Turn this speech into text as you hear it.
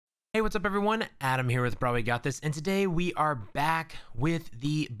Hey, what's up everyone? Adam here with brahwegotthis, and today we are back with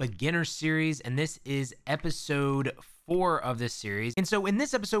the beginner series, and this is episode 4 of this series. And so in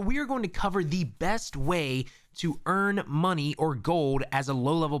this episode, we are going to cover the best way to earn money or gold as a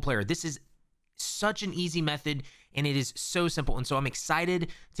low-level player. This is such an easy method, and it is so simple, and so I'm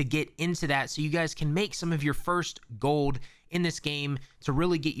excited to get into that so you guys can make some of your first gold in this game to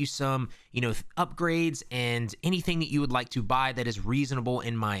really get you some, upgrades and anything that you would like to buy that is reasonable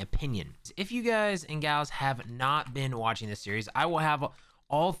in my opinion. If you guys and gals have not been watching this series, I will have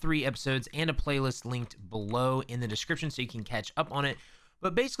all 3 episodes and a playlist linked below in the description so you can catch up on it.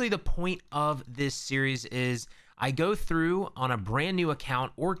 But basically the point of this series is I go through on a brand new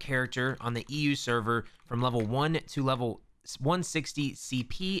account or character on the EU server from level 1 to level 160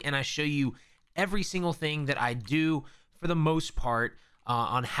 CP, and I show you every single thing that I do for the most part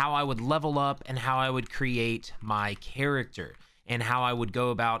on how I would level up and how I would create my character and how I would go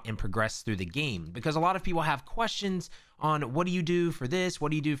about and progress through the game. Because a lot of people have questions on what do you do for this,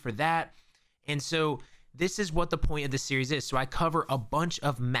 what do you do for that, and so this is what the point of this series is. So I cover a bunch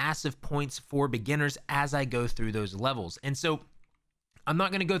of massive points for beginners as I go through those levels. And so I'm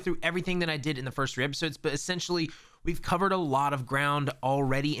not going to go through everything that I did in the first 3 episodes, but essentially we've covered a lot of ground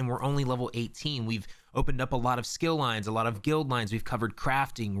already, and we're only level 18. We've opened up a lot of skill lines, a lot of guild lines. We've covered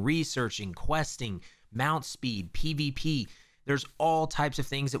crafting, researching, questing, mount speed, PvP. There's all types of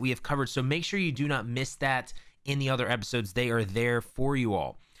things that we have covered, so make sure you do not miss that in the other episodes. They are there for you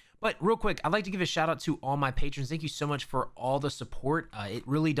all. But real quick, I'd like to give a shout out to all my patrons. Thank you so much for all the support. It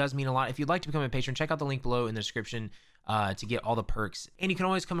really does mean a lot. If you'd like to become a patron, check out the link below in the description to get all the perks. And you can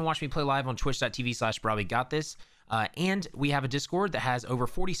always come and watch me play live on twitch.tv/brahwegotthis. And we have a Discord that has over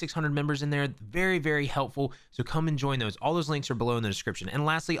 4,600 members in there. Very, very helpful. So come and join those. All those links are below in the description. And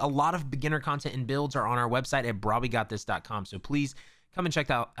lastly, a lot of beginner content and builds are on our website at brahwegotthis.com. So please come and check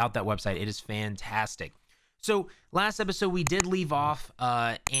out that website. It is fantastic. So last episode we did leave off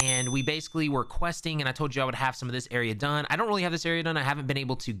and we basically were questing, and I told you I would have some of this area done. I don't really have this area done. I haven't been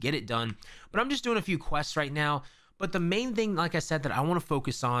able to get it done, but I'm just doing a few quests right now. But the main thing, like I said, that I want to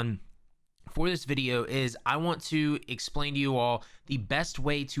focus on for this video is I want to explain to you all the best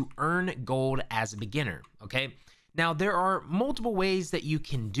way to earn gold as a beginner. Okay, now there are multiple ways that you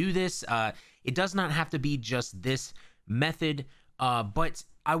can do this. It does not have to be just this method, but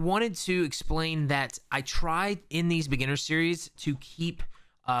I wanted to explain that I try in these beginner series to keep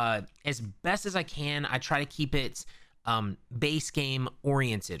as best as I can. I try to keep it base game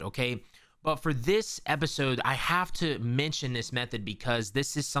oriented, okay? But for this episode, I have to mention this method because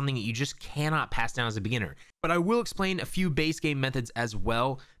this is something that you just cannot pass down as a beginner. But I will explain a few base game methods as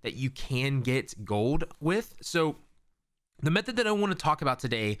well that you can get gold with. So the method that I want to talk about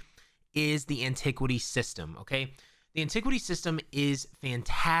today is the antiquity system, okay? The antiquity system is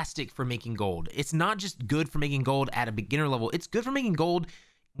fantastic for making gold. It's not just good for making gold at a beginner level. It's good for making gold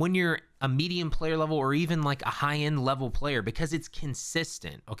when you're a medium player level or even like a high-end level player because it's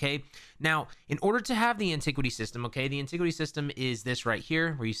consistent, okay? Now, in order to have the antiquity system, okay, the antiquity system is this right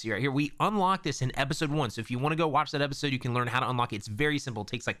here, where you see right here. We unlock this in episode 1. So if you want to go watch that episode, you can learn how to unlock it. It's very simple. It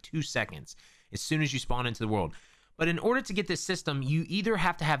takes like 2 seconds as soon as you spawn into the world. But in order to get this system, you either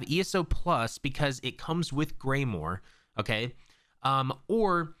have to have ESO Plus because it comes with Greymoor, okay?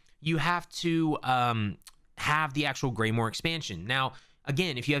 Or you have to have the actual Greymoor expansion. Now,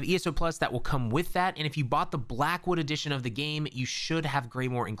 again, if you have ESO Plus, that will come with that. And if you bought the Blackwood edition of the game, you should have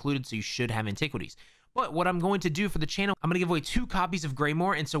Greymoor included, so you should have antiquities. But what I'm going to do for the channel, I'm going to give away 2 copies of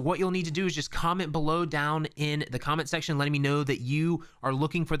Greymoor. And so what you'll need to do is just comment below down in the comment section, letting me know that you are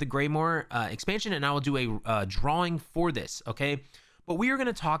looking for the Greymoor expansion, and I will do a drawing for this, okay? But we are going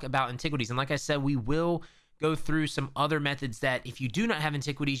to talk about antiquities. And like I said, we will go through some other methods that if you do not have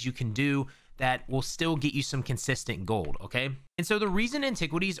antiquities, you can do that will still get you some consistent gold, okay? And so the reason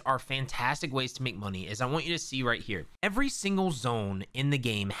antiquities are fantastic ways to make money is I want you to see right here. Every single zone in the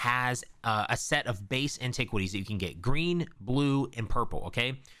game has a set of base antiquities that you can get: green, blue, and purple,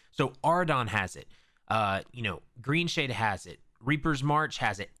 okay? So Ardon has it, Green Shade has it, Reaper's March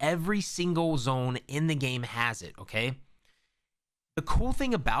has it. Every single zone in the game has it, okay? The cool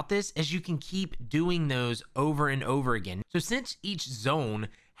thing about this is you can keep doing those over and over again. So since each zone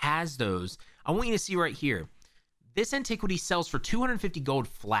has those, I want you to see right here, this antiquity sells for 250 gold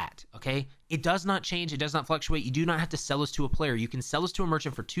flat, okay? It does not change, it does not fluctuate. You do not have to sell this to a player. You can sell this to a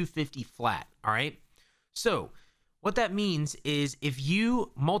merchant for 250 flat, all right? So what that means is if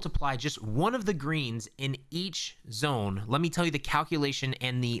you multiply just one of the greens in each zone, let me tell you the calculation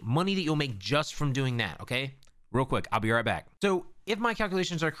and the money that you'll make just from doing that, okay? Real quick, I'll be right back. So if my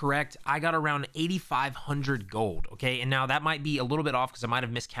calculations are correct, I got around 8,500 gold, okay? And now that might be a little bit off because I might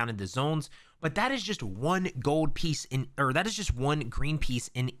have miscounted the zones, but that is just one gold piece in, or that is just one green piece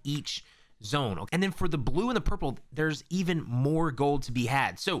in each zone. Okay? And then for the blue and the purple, there's even more gold to be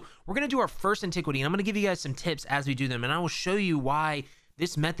had. So we're gonna do our first antiquity, and I'm gonna give you guys some tips as we do them, and I will show you why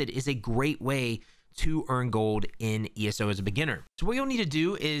this method is a great way to earn gold in ESO as a beginner. So what you'll need to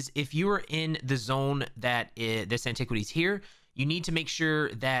do is, if you are in the zone that this antiquity is here, you need to make sure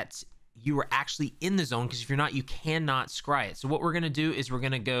that you are actually in the zone, because if you're not, you cannot scry it. So what we're gonna do is we're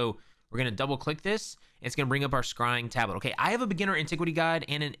gonna double click this. It's gonna bring up our scrying tablet. Okay, I have a beginner antiquity guide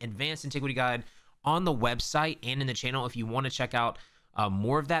and an advanced antiquity guide on the website and in the channel if you want to check out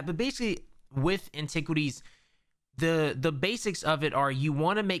more of that. But basically with antiquities, the basics of it are, you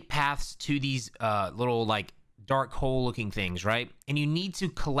want to make paths to these little like dark hole looking things, right? And you need to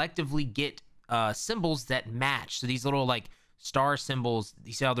collectively get symbols that match. So these little like star symbols,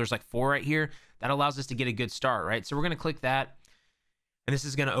 you see how there's like 4 right here? That allows us to get a good start, right? So we're going to click that, and this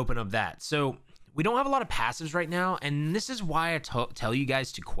is going to open up that. So we don't have a lot of passives right now, and this is why I tell you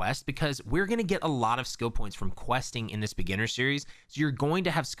guys to quest, because we're going to get a lot of skill points from questing in this beginner series. So you're going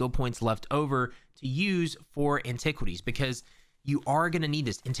to have skill points left over to use for antiquities, because you are going to need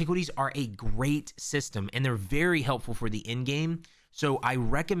this. Antiquities are a great system, and they're very helpful for the end game. So I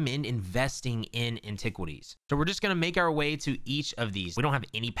recommend investing in antiquities. So we're just going to make our way to each of these. We don't have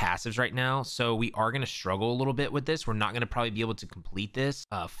any passives right now, so we are going to struggle a little bit with this. We're not going to probably be able to complete this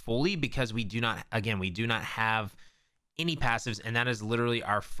fully, because we do not, again, we do not have any passives, and that is literally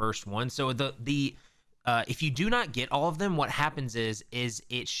our first one. So if you do not get all of them, what happens is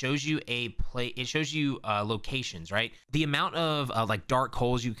it shows you locations, right? The amount of like dark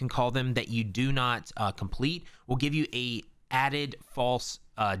holes, you can call them, that you do not complete will give you a added false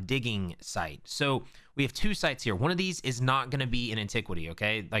digging site. So we have 2 sites here. One of these is not going to be an antiquity,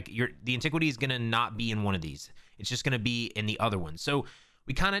 okay? Like the antiquity is going to not be in one of these. It's just going to be in the other one. So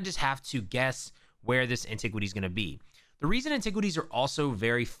we kind of just have to guess where this antiquity is going to be. The reason antiquities are also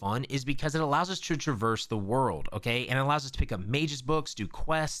very fun is because it allows us to traverse the world, okay? And it allows us to pick up mages books, do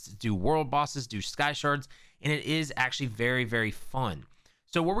quests, do world bosses, do sky shards, and it is actually very, very fun.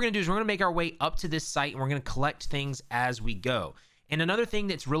 So what we're going to do is we're going to make our way up to this site, and we're going to collect things as we go. And another thing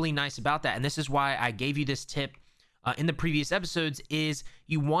that's really nice about that, and this is why I gave you this tip in the previous episodes, is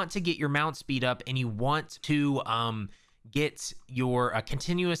you want to get your mount speed up, and you want to get your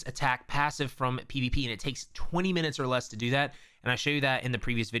continuous attack passive from PvP, and it takes 20 minutes or less to do that. And I show you that in the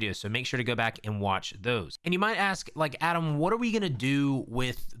previous videos, so make sure to go back and watch those. And you might ask, like, Adam, what are we going to do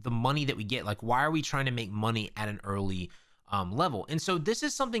with the money that we get? Like, why are we trying to make money at an early level? And so this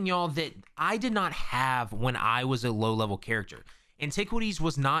is something, y'all, that I did not have when I was a low level character. Antiquities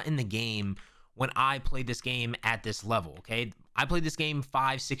was not in the game when I played this game at this level, okay? I played this game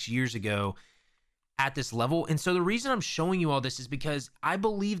 5-6 years ago at this level. And so the reason I'm showing you all this is because I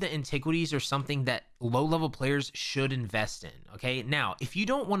believe that antiquities are something that low level players should invest in, okay? Now, if you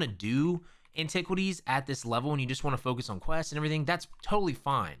don't want to do antiquities at this level and you just want to focus on quests and everything, that's totally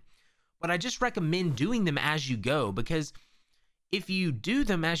fine. But I just recommend doing them as you go, because if you do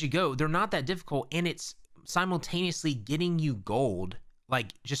them as you go, they're not that difficult, and it's simultaneously getting you gold,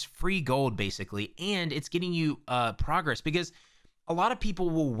 like just free gold basically, and it's getting you progress, because a lot of people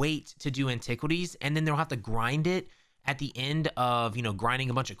will wait to do antiquities, and then they'll have to grind it at the end of, you know, grinding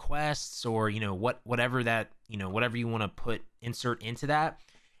a bunch of quests, or, you know, whatever that, you know, whatever you want to insert into that.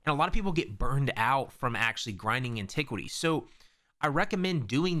 And a lot of people get burned out from actually grinding antiquities. So I recommend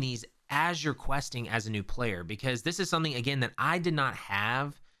doing these as you're questing as a new player, because this is something, again, that I did not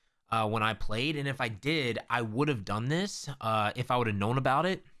have when I played. And if I did, I would have done this if I would have known about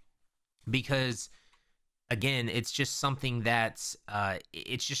it, because again, it's just something that's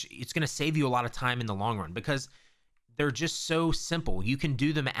it's going to save you a lot of time in the long run, because they're just so simple. You can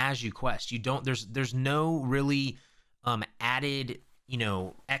do them as you quest. You don't, there's no really added, you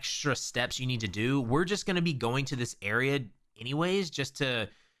know, extra steps you need to do. We're just going to be going to this area anyways, just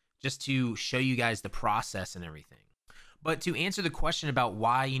to show you guys the process and everything. But to answer the question about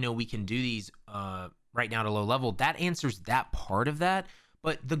why, you know, we can do these right now to low level, that answers that part of that.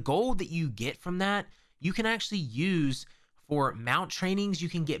 But the gold that you get from that, you can actually use for mount trainings. You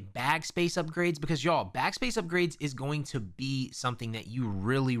can get bag space upgrades, because y'all, bag space upgrades is going to be something that you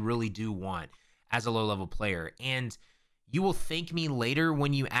really, really do want as a low level player. And you will thank me later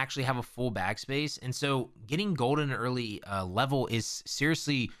when you actually have a full bag space. And so getting gold in an early level is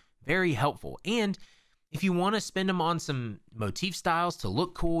seriously very helpful. And if you want to spend them on some motif styles to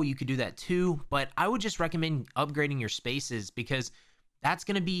look cool, you could do that too. But I would just recommend upgrading your spaces, because that's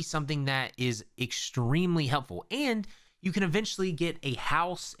going to be something that is extremely helpful. And you can eventually get a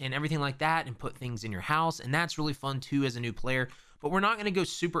house and everything like that and put things in your house. And that's really fun too as a new player. But we're not going to go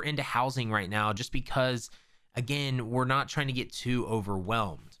super into housing right now just because, again, we're not trying to get too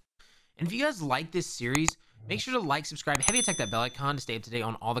overwhelmed. And if you guys like this series, make sure to like, subscribe, heavy attack that bell icon to stay up to date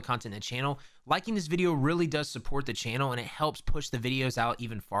on all the content in the channel. Liking this video really does support the channel and it helps push the videos out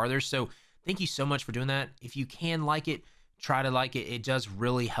even farther. So thank you so much for doing that. If you can like it, try to like it. It does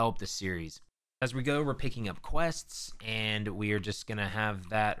really help the series. As we go, we're picking up quests and we are just going to have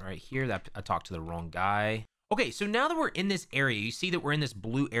that right here. That I talked to the wrong guy. Okay, so now that we're in this area, you see that we're in this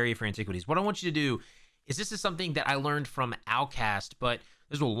blue area for antiquities. What I want you to do is, this is something that I learned from Outcast, but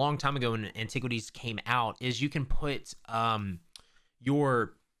this was a long time ago when antiquities came out, is you can put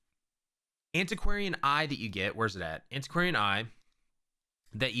your antiquarian eye that you get, where's it at? Antiquarian eye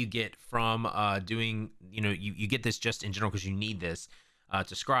that you get from doing, you get this just in general because you need this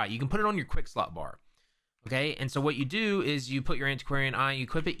to scry. You can put it on your quick slot bar. Okay, and so what you do is you put your antiquarian eye, you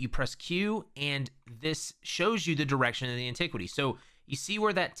equip it, you press Q, and this shows you the direction of the antiquity. So you see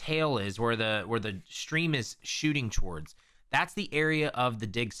where that tail is, where the stream is shooting towards. That's the area of the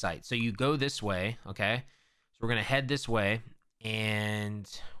dig site. So you go this way, okay? So we're gonna head this way, and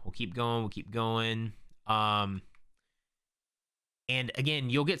we'll keep going, and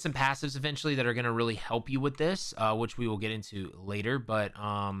again, you'll get some passives eventually that are gonna really help you with this, which we will get into later, but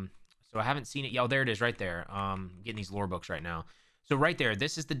so I haven't seen it. Yeah, there it is right there. Getting these lore books right now. So right there,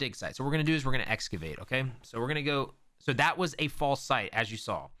 this is the dig site. So what we're going to do is we're going to excavate, okay? So we're going to go. So that was a false site, as you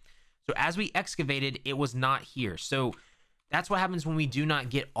saw. So as we excavated, it was not here. So that's what happens when we do not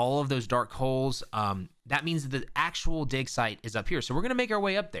get all of those dark holes. That means that the actual dig site is up here. So we're going to make our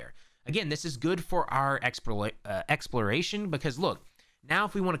way up there. Again, this is good for our exploration because look, now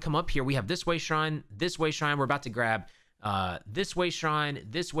if we want to come up here, we have this way shrine, we're about to grab this way shrine.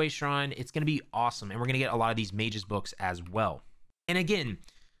 It's going to be awesome, and we're going to get a lot of these mages books as well. And again,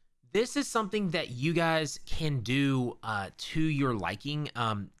 this is something that you guys can do to your liking.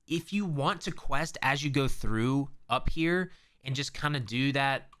 If you want to quest as you go through up here and just kind of do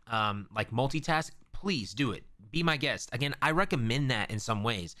that like multitask, please do it. Be my guest. Again, I recommend that in some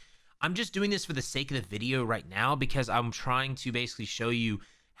ways. I'm just doing this for the sake of the video right now because I'm trying to basically show you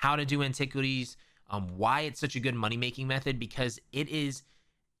how to do antiquities, why it's such a good money-making method, because it is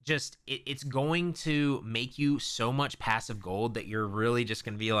just, it's going to make you so much passive gold that you're really just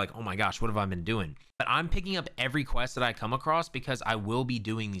going to be like, oh my gosh, what have I been doing? But I'm picking up every quest that I come across because I will be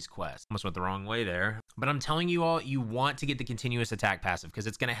doing these quests. Almost went the wrong way there. But I'm telling you all, you want to get the continuous attack passive because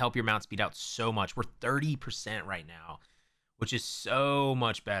it's going to help your mount speed out so much. We're 30% right now, which is so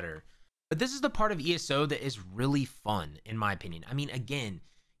much better. But this is the part of ESO that is really fun, in my opinion. I mean, again,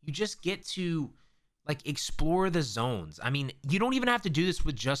 you just get to like explore the zones. I mean, you don't even have to do this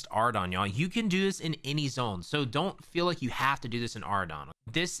with just Ardon, y'all. You can do this in any zone. So don't feel like you have to do this in Ardon.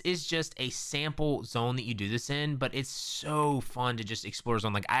 This is just a sample zone that you do this in, but it's so fun to just explore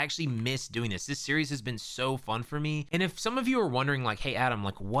zone. Like, I actually miss doing this. This series has been so fun for me. And if some of you are wondering like, hey, Adam,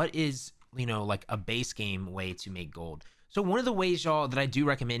 like what is, like a base game way to make gold? So one of the ways, y'all, that I do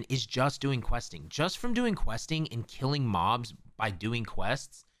recommend is just doing questing. Just from doing questing and killing mobs by doing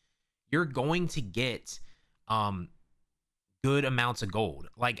quests, you're going to get good amounts of gold.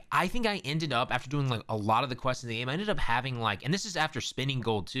 Like, I think I ended up, after doing like a lot of the quests in the game, I ended up having like, and this is after spending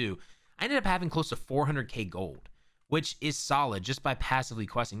gold too, I ended up having close to 400k gold, which is solid just by passively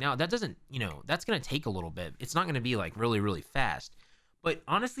questing. Now, that doesn't, that's going to take a little bit. It's not going to be like really, really fast. But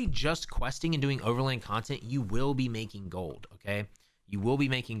honestly, just questing and doing overland content, you will be making gold, okay? You will be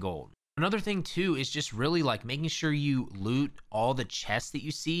making gold. Another thing too is just really like making sure you loot all the chests that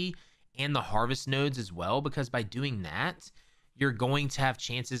you see and the harvest nodes as well, because by doing that, you're going to have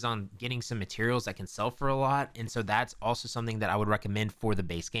chances on getting some materials that can sell for a lot. And so that's also something that I would recommend for the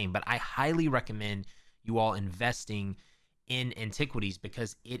base game. But I highly recommend you all investing in antiquities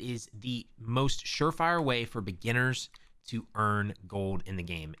because it is the most surefire way for beginners to earn gold in the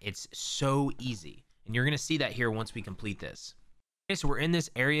game. It's so easy. And you're going to see that here once we complete this. Okay, so we're in this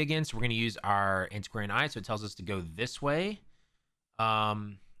area again. So we're going to use our antiquarian eye. So it tells us to go this way.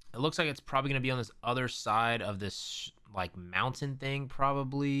 It looks like it's probably going to be on this other side of this like mountain thing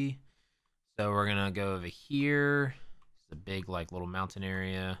probably. So we're going to go over here. It's a big like little mountain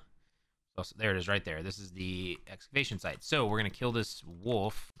area. So there it is right there. This is the excavation site. So we're going to kill this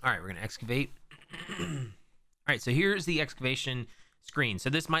wolf. All right, we're going to excavate. All right, so here's the excavation screen. So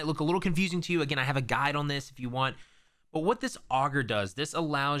this might look a little confusing to you. Again, I have a guide on this if you want. But what this auger does, this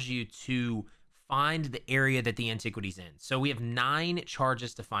allows you to find the area that the antiquity's in. So we have 9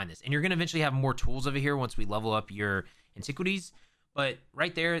 charges to find this. And you're going to eventually have more tools over here once we level up your antiquities. But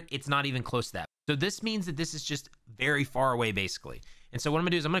right there, it's not even close to that. So this means that this is just very far away, basically. And so what I'm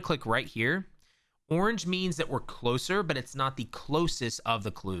gonna do is I'm gonna click right here. Orange means that we're closer, but it's not the closest of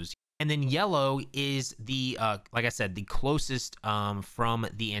the clues. And then yellow is the, like I said, the closest from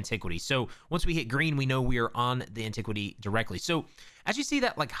the antiquity. So once we hit green, we know we are on the antiquity directly. So as you see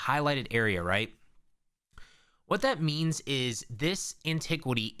that like highlighted area, right? What that means is this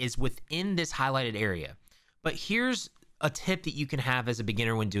antiquity is within this highlighted area. But here's a tip that you can have as a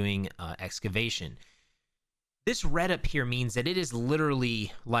beginner when doing excavation. This red up here means that it is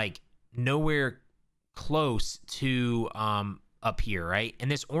literally like nowhere close to up here, right? And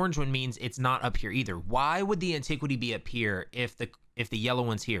this orange one means it's not up here either. Why would the antiquity be up here if the yellow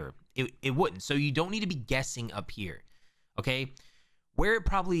one's here? It wouldn't. So you don't need to be guessing up here, okay? Where it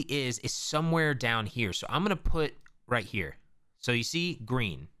probably is somewhere down here. So I'm gonna put right here. So you see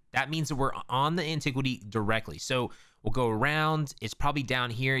green. That means that we're on the antiquity directly. So we'll go around. It's probably down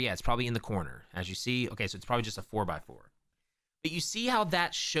here. Yeah, it's probably in the corner, as you see. Okay, so it's probably just a 4x4. But you see how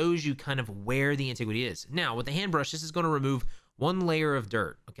that shows you kind of where the antiquity is. Now, with the hand brush, this is going to remove one layer of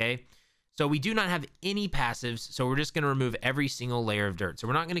dirt, okay? So we do not have any passives, so we're just going to remove every single layer of dirt. So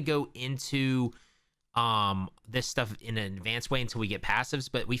we're not going to go into this stuff in an advanced way until we get passives,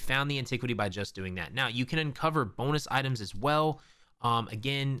 but we found the antiquity by just doing that. Now, you can uncover bonus items as well.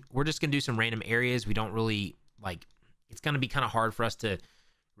 Again, we're just going to do some random areas. We don't really, like, it's going to be kind of hard for us to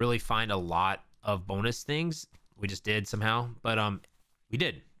really find a lot of bonus things. We just did somehow, but we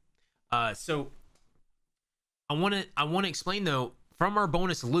did. So I want to explain though, from our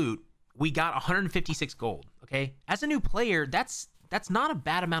bonus loot, we got 156 gold, okay? As a new player, that's not a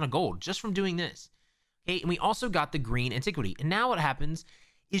bad amount of gold just from doing this. Okay, and we also got the green antiquity. And now what happens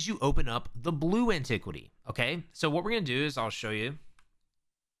is you open up the blue antiquity, okay? So what we're going to do is I'll show you.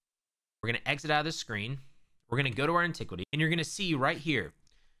 We're going to exit out of this screen. We're going to go to our antiquity, and you're going to see right here,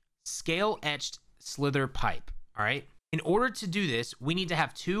 scale etched slither pipe. All right. In order to do this, we need to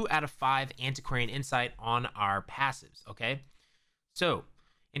have 2 out of 5 antiquarian insight on our passives. Okay. So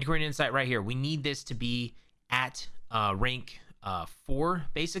antiquarian insight right here, we need this to be at rank 4,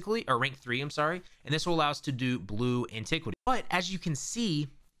 basically, or rank 3, I'm sorry. And this will allow us to do blue antiquity. But as you can see,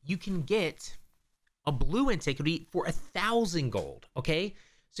 you can get a blue antiquity for 1,000 gold. Okay.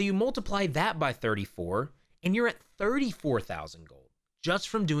 So you multiply that by 34 and you're at 34,000 gold just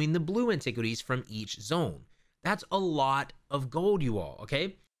from doing the blue antiquities from each zone. That's a lot of gold, you all,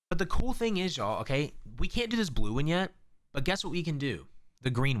 okay? But the cool thing is, y'all, okay, we can't do this blue one yet, but guess what we can do? The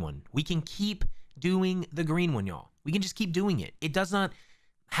green one. We can keep doing the green one, y'all. We can just keep doing it. It does not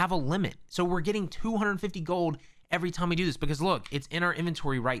have a limit. So we're getting 250 gold every time we do this because, look, it's in our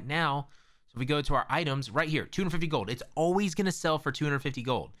inventory right now. So if we go to our items right here, 250 gold. It's always going to sell for 250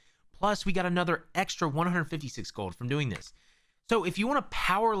 gold. Plus, we got another extra 156 gold from doing this. So if you want to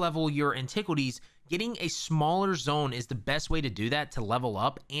power level your antiquities, getting a smaller zone is the best way to do that, to level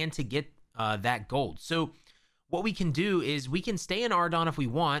up and to get that gold. So what we can do is we can stay in Ardon if we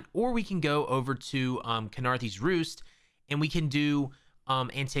want, or we can go over to Canarthy's Roost and we can do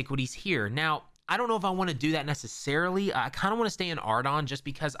antiquities here. Now, I don't know if I want to do that necessarily. I kind of want to stay in Ardon just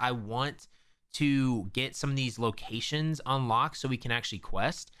because I want to get some of these locations unlocked so we can actually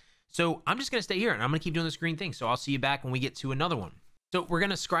quest. So I'm just going to stay here and I'm going to keep doing this green thing. So I'll see you back when we get to another one. So we're going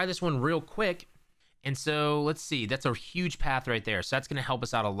to scry this one real quick. And so let's see, that's a huge path right there. So that's going to help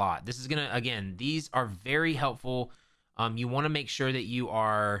us out a lot. This is going to, again, these are very helpful. You want to make sure that you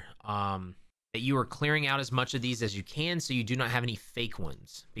are clearing out as much of these as you can so you do not have any fake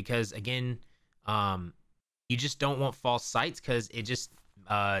ones. Because again, you just don't want false sites because it just,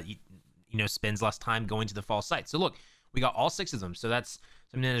 spends less time going to the false sites. So look, we got all 6 of them. So that's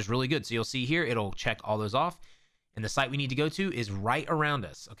something that is really good. So you'll see here, it'll check all those off. And the site we need to go to is right around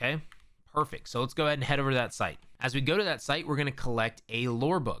us, okay? Perfect. So let's go ahead and head over to that site. As we go to that site, we're going to collect a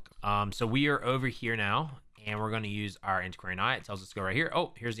lore book. So we are over here now, and we're going to use our antiquarian eye. It tells us to go right here.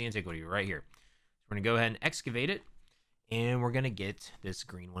 Oh, here's the antiquity right here. So we're going to go ahead and excavate it, and we're going to get this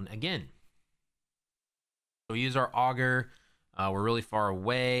green one again. So we use our auger. We're really far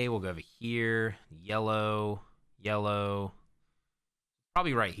away. We'll go over here. Yellow, yellow.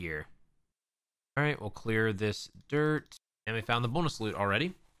 Probably right here. All right, we'll clear this dirt. And we found the bonus loot already.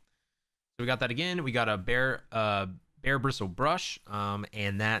 So we got that again. We got a bear bristle brush.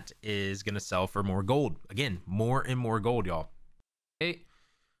 And that is going to sell for more gold. Again, more and more gold, y'all. Okay,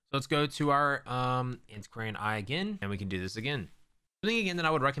 so let's go to our antiquarian eye again. And we can do this again. Something again that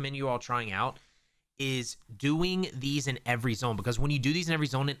I would recommend you all trying out is doing these in every zone, because when you do these in every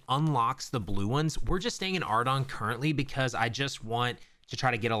zone, it unlocks the blue ones. We're just staying in Ardon currently because I just want to try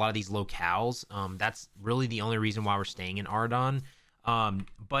to get a lot of these locales. That's really the only reason why we're staying in Ardon.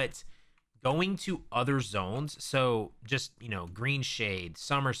 But going to other zones, so just, Green Shade,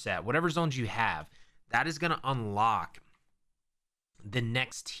 Somerset, whatever zones you have, that is going to unlock the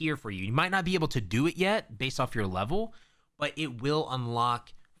next tier for you. You might not be able to do it yet based off your level, but it will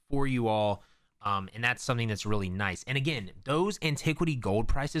unlock for you all. And that's something that's really nice. And again, those antiquity gold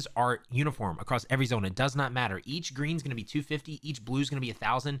prices are uniform across every zone. It does not matter. Each green's going to be 250, each blue's going to be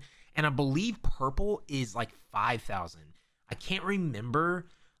 1,000, and I believe purple is like 5,000. I can't remember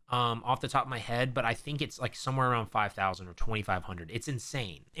off the top of my head, but I think it's like somewhere around 5,000 or 2,500. It's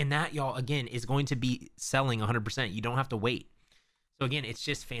insane. And that, y'all, again, is going to be selling 100%. You don't have to wait. So again, it's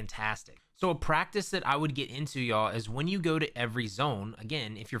just fantastic. So a practice that I would get into, y'all, is when you go to every zone,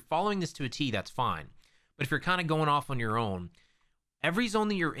 again, if you're following this to a T, that's fine. But if you're kind of going off on your own, every zone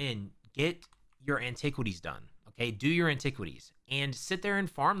that you're in, get your antiquities done, okay? Do your antiquities and sit there and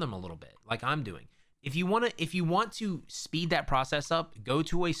farm them a little bit like I'm doing. If you want to speed that process up, go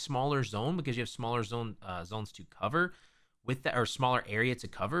to a smaller zone because you have smaller zones to cover with that, or smaller area to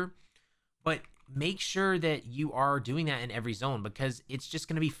cover. But make sure that you are doing that in every zone because it's just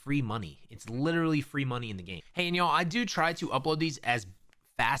going to be free money. It's literally free money in the game. Hey, and y'all, I do try to upload these as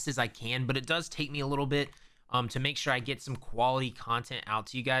fast as I can, but it does take me a little bit to make sure I get some quality content out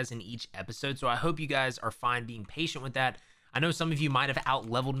to you guys in each episode. So I hope you guys are fine being patient with that. I know some of you might have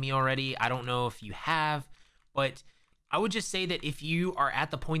out-leveled me already. I don't know if you have, but I would just say that if you are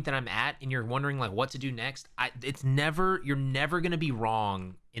at the point that I'm at and you're wondering like what to do next, you're never going to be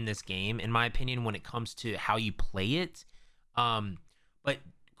wrong in this game, in my opinion, when it comes to how you play it. But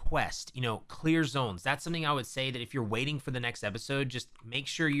quest, clear zones. That's something I would say that if you're waiting for the next episode, just make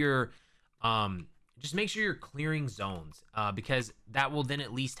sure you're clearing zones, because that will then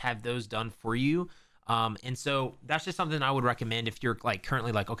at least have those done for you. And so that's just something I would recommend if you're like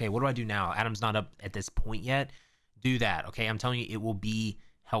currently like, okay, what do I do now? Adam's not up at this point yet. Do that. Okay. I'm telling you, it will be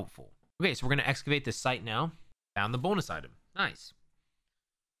helpful. Okay. So we're going to excavate this site now. Found the bonus item. Nice.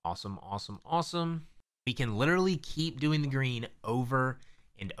 Awesome. Awesome. Awesome. We can literally keep doing the green over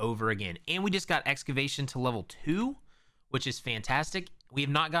and over again. And we just got excavation to level 2, which is fantastic. We have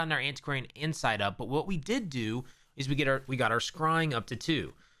not gotten our antiquarian insight up, but what we did do is we got our scrying up to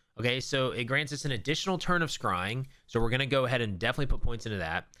 2. Okay, so it grants us an additional turn of scrying. So we're going to go ahead and definitely put points into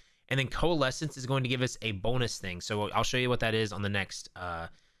that. And then coalescence is going to give us a bonus thing. So I'll show you what that is on the next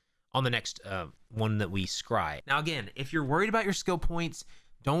one that we scry. Now, again, if you're worried about your skill points,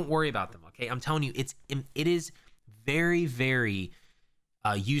 don't worry about them. Okay, I'm telling you, it is very, very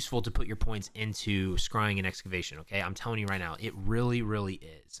useful to put your points into scrying and excavation. Okay, I'm telling you right now, it really, really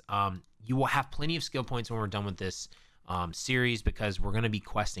is. You will have plenty of skill points when we're done with this series because we're going to be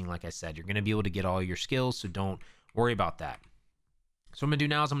questing. Like I said, you're going to be able to get all your skills, so don't worry about that. So what I'm going to do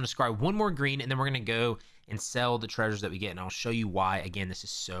now is I'm going to scry one more green, and then we're going to go and sell the treasures that we get, and I'll show you why. Again, this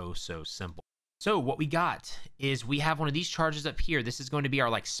is so simple. So what we got is we have one of these charges up here. This is going to be our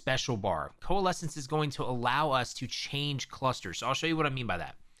like special bar. Coalescence is going to allow us to change clusters. So I'll show you what I mean by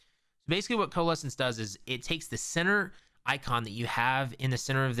that. So basically what coalescence does is it takes the center icon that you have in the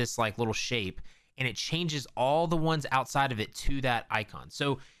center of this like little shape, and it changes all the ones outside of it to that icon.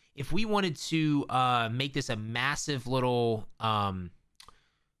 So if we wanted to make this a massive little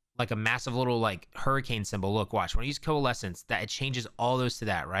like hurricane symbol, look, watch, when I use coalescence, that it changes all those to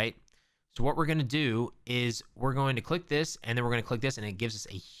that, right? So what we're going to do is we're going to click this, and then we're going to click this, and it gives us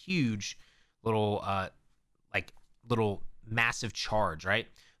a huge little little massive charge, right?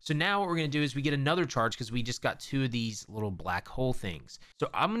 So now what we're going to do is we get another charge because we just got 2 of these little black hole things. So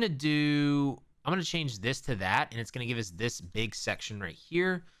I'm going to change this to that, and it's going to give us this big section right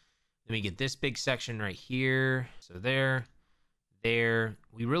here. Then we get this big section right here. So there.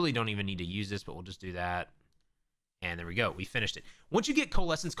 We really don't even need to use this, but we'll just do that. And there we go. We finished it. Once you get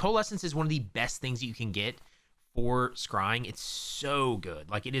coalescence is one of the best things that you can get for scrying. It's so good.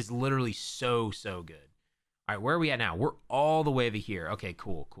 Like, it is literally so good. All right, where are we at now? We're all the way over here. Okay,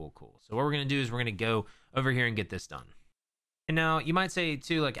 cool. So what we're going to do is we're going to go over here and get this done. And now you might say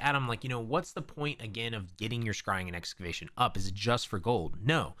too, like, Adam, like, what's the point again of getting your scrying and excavation up? Is it just for gold?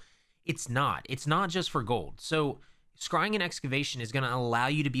 No, it's not. It's not just for gold. So scrying and excavation is going to allow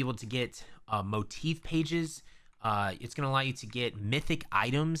you to be able to get motif pages. It's going to allow you to get mythic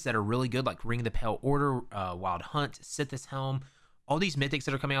items that are really good, like Ring of the Pale Order, Wild Hunt, Sithis Helm, all these mythics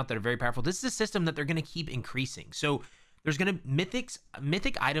that are coming out that are very powerful. This is a system that they're going to keep increasing. So there's going to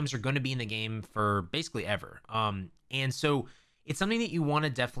mythic items are going to be in the game for basically ever. And so it's something that you want to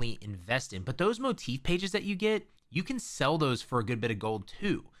definitely invest in. But those motif pages that you get, you can sell those for a good bit of gold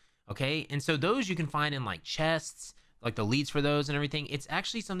too. Okay, and so those you can find in like chests, like the leads for those and everything. It's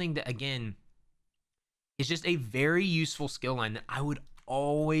actually something that, again, is just a very useful skill line that I would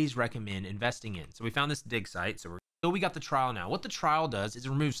always recommend investing in. So we found this dig site. So we got the trial now. What the trial does is it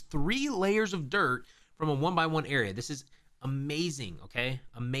removes 3 layers of dirt from a 1x1 area. This is amazing, okay?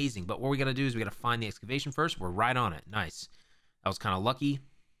 Amazing. But what we got to do is we got to find the excavation first. We're right on it. Nice. That was kind of lucky.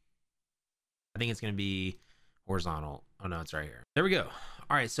 I think it's going to be horizontal. Oh, no, it's right here. There we go.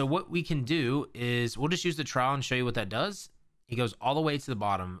 All right, so what we can do is we'll just use the trial and show you what that does. It goes all the way to the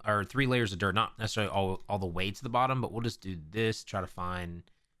bottom, or 3 layers of dirt, not necessarily all the way to the bottom, but we'll just do this, try to find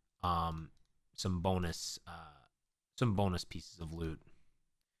some bonus pieces of loot.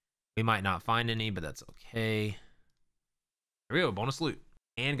 We might not find any, but that's okay. There we go, bonus loot.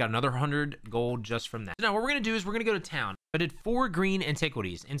 And got another 100 gold just from that. Now what we're gonna do is we're gonna go to town. I did 4 green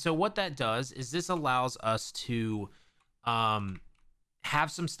antiquities. And so what that does is this allows us to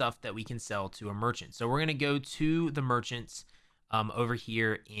have some stuff that we can sell to a merchant. So we're gonna go to the merchants over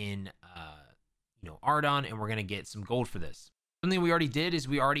here in Ardon, and we're gonna get some gold for this. Something we already did is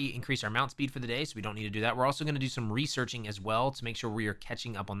we already increased our mount speed for the day, so we don't need to do that. We're also gonna do some researching as well to make sure we are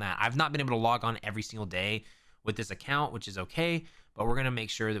catching up on that. I've not been able to log on every single day with this account, which is okay, but we're gonna make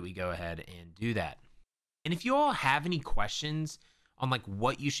sure that we go ahead and do that. And if you all have any questions on like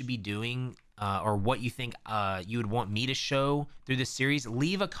what you should be doing or what you think you would want me to show through this series,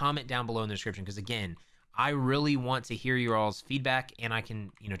 leave a comment down below in the description, because again, I really want to hear your all's feedback, and I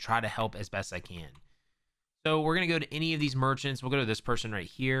can try to help as best I can. So we're gonna go to any of these merchants. We'll go to this person right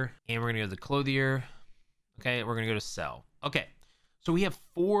here, and we're gonna go to the clothier. Okay, we're gonna go to sell. Okay, so we have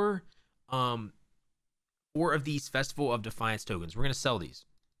 4 of these Festival of Defiance tokens. We're gonna sell these.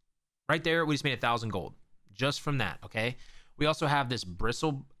 Right there, we just made 1,000 gold just from that, okay? We also have this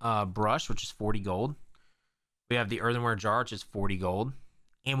bristle brush, which is 40 gold. We have the earthenware jar, which is 40 gold.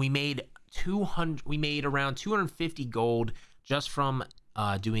 And we made around 250 gold just from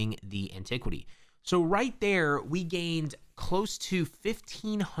doing the antiquity. So right there, we gained close to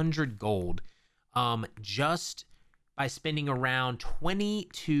 1,500 gold just by spending around 20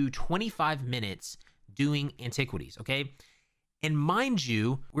 to 25 minutes doing antiquities, okay? And mind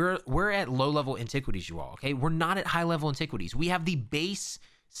you, we're at low-level antiquities, you all, okay? We're not at high-level antiquities. We have the base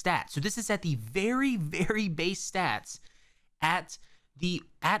stats. So this is at the very, very base stats at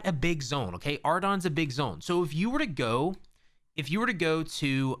a big zone, okay? Ardon's a big zone. So if you were to go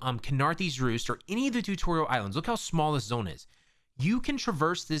to Knarthi's Roost or any of the tutorial islands, look how small this zone is. You can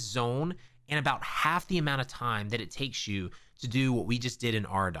traverse this zone in about half the amount of time that it takes you to do what we just did in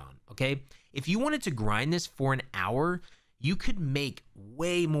Ardon, okay? If you wanted to grind this for an hour, you could make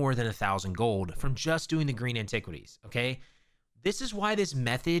way more than 1,000 gold from just doing the green antiquities, okay? This is why this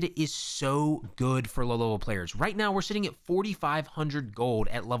method is so good for low-level players. Right now, we're sitting at 4,500 gold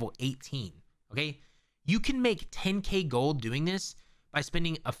at level 18, okay? You can make 10k gold doing this by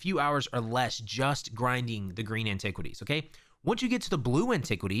spending a few hours or less just grinding the green antiquities, okay? Once you get to the blue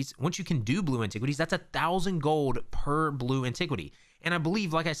antiquities, once you can do blue antiquities, that's 1,000 gold per blue antiquity. And I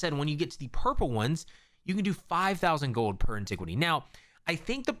believe, like I said, when you get to the purple ones, you can do 5,000 gold per antiquity. Now, I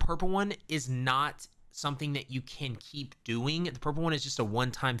think the purple one is not something that you can keep doing. The purple one is just a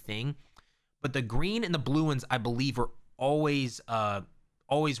one-time thing, but the green and the blue ones, I believe, are always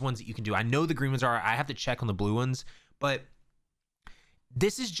ones that you can do. I know the green ones are. I have to check on the blue ones, but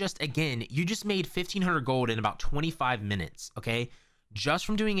this is just, again, you just made 1,500 gold in about 25 minutes, okay? Just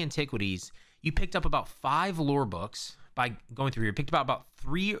from doing antiquities, you picked up about 5 lore books by going through here. You picked up about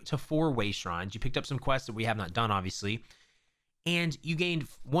 3 to 4 way shrines. You picked up some quests that we have not done, obviously, and you gained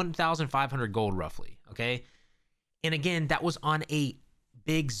 1,500 gold roughly, okay? And again, that was on a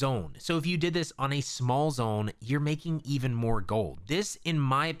big zone. So if you did this on a small zone, you're making even more gold. This, in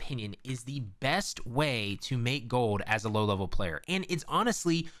my opinion, is the best way to make gold as a low-level player. And it's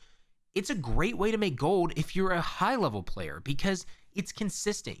honestly, it's a great way to make gold if you're a high-level player, because it's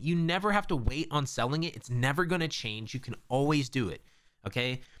consistent. You never have to wait on selling it. It's never going to change. You can always do it,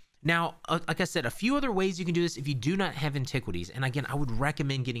 okay? Now, like I said, a few other ways you can do this if you do not have antiquities. And again, I would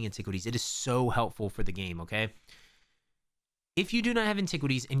recommend getting antiquities. It is so helpful for the game, okay? If you do not have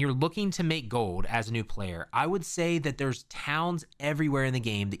antiquities and you're looking to make gold as a new player, I would say that there's towns everywhere in the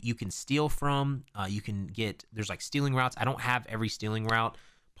game that you can steal from. There's like stealing routes. I don't have every stealing route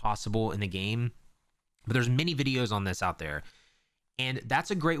possible in the game, but there's many videos on this out there. And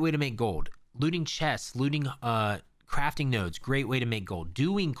that's a great way to make gold. Looting chests, looting crafting nodes, great way to make gold.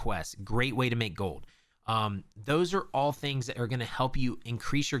 Doing quests, great way to make gold. Those are all things that are going to help you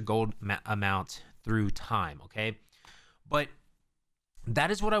increase your gold amount through time, okay? But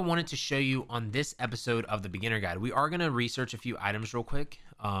that is what I wanted to show you on this episode of the beginner guide. We are going to research a few items real quick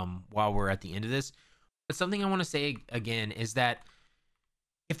while we're at the end of this. But something I want to say again is that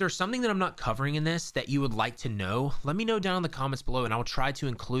If there's something that I'm not covering in this that you would like to know, let me know down in the comments below, and I'll try to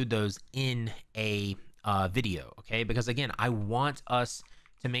include those in a video, okay? Because again, I want us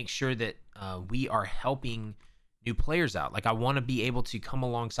to make sure that we are helping new players out. Like, I want to be able to come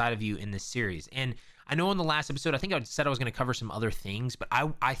alongside of you in this series. And I know in the last episode, I think I said I was going to cover some other things, but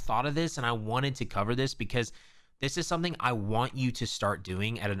I thought of this and I wanted to cover this because this is something I want you to start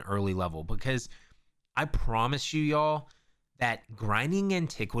doing at an early level, because I promise you, y'all, that grinding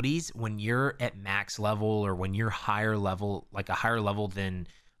antiquities when you're at max level or when you're higher level, like a higher level than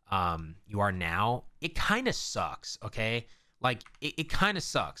you are now, it kind of sucks, okay? Like, it kind of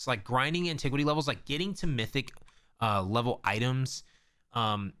sucks. Like, grinding antiquity levels, like getting to mythic level items,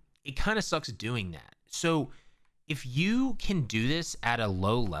 it kind of sucks doing that. So if you can do this at a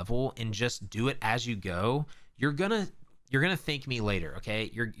low level and just do it as you go, you're gonna thank me later, okay?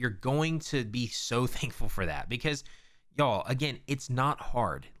 You're going to be so thankful for that, because y'all, again, it's not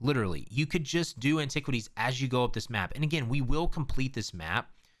hard. Literally, you could just do antiquities as you go up this map. And again, we will complete this map.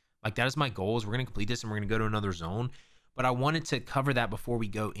 Like, that is my goal, is we're going to complete this and we're going to go to another zone. But I wanted to cover that before we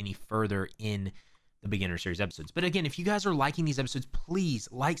go any further in the beginner series episodes. But again, if you guys are liking these episodes, please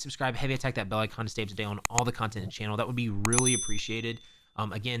like, subscribe, heavy attack that bell icon to stay up to date on all the content in the channel. That would be really appreciated.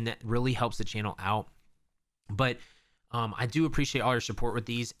 Again, that really helps the channel out. But I do appreciate all your support with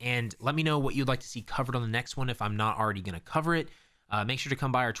these, and let me know what you'd like to see covered on the next one if I'm not already going to cover it. Make sure to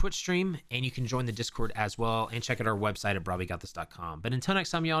come by our Twitch stream, and you can join the Discord as well, and check out our website at brahwegotthis.com. But until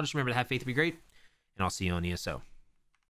next time, y'all, just remember to have faith, be great, and I'll see you on ESO.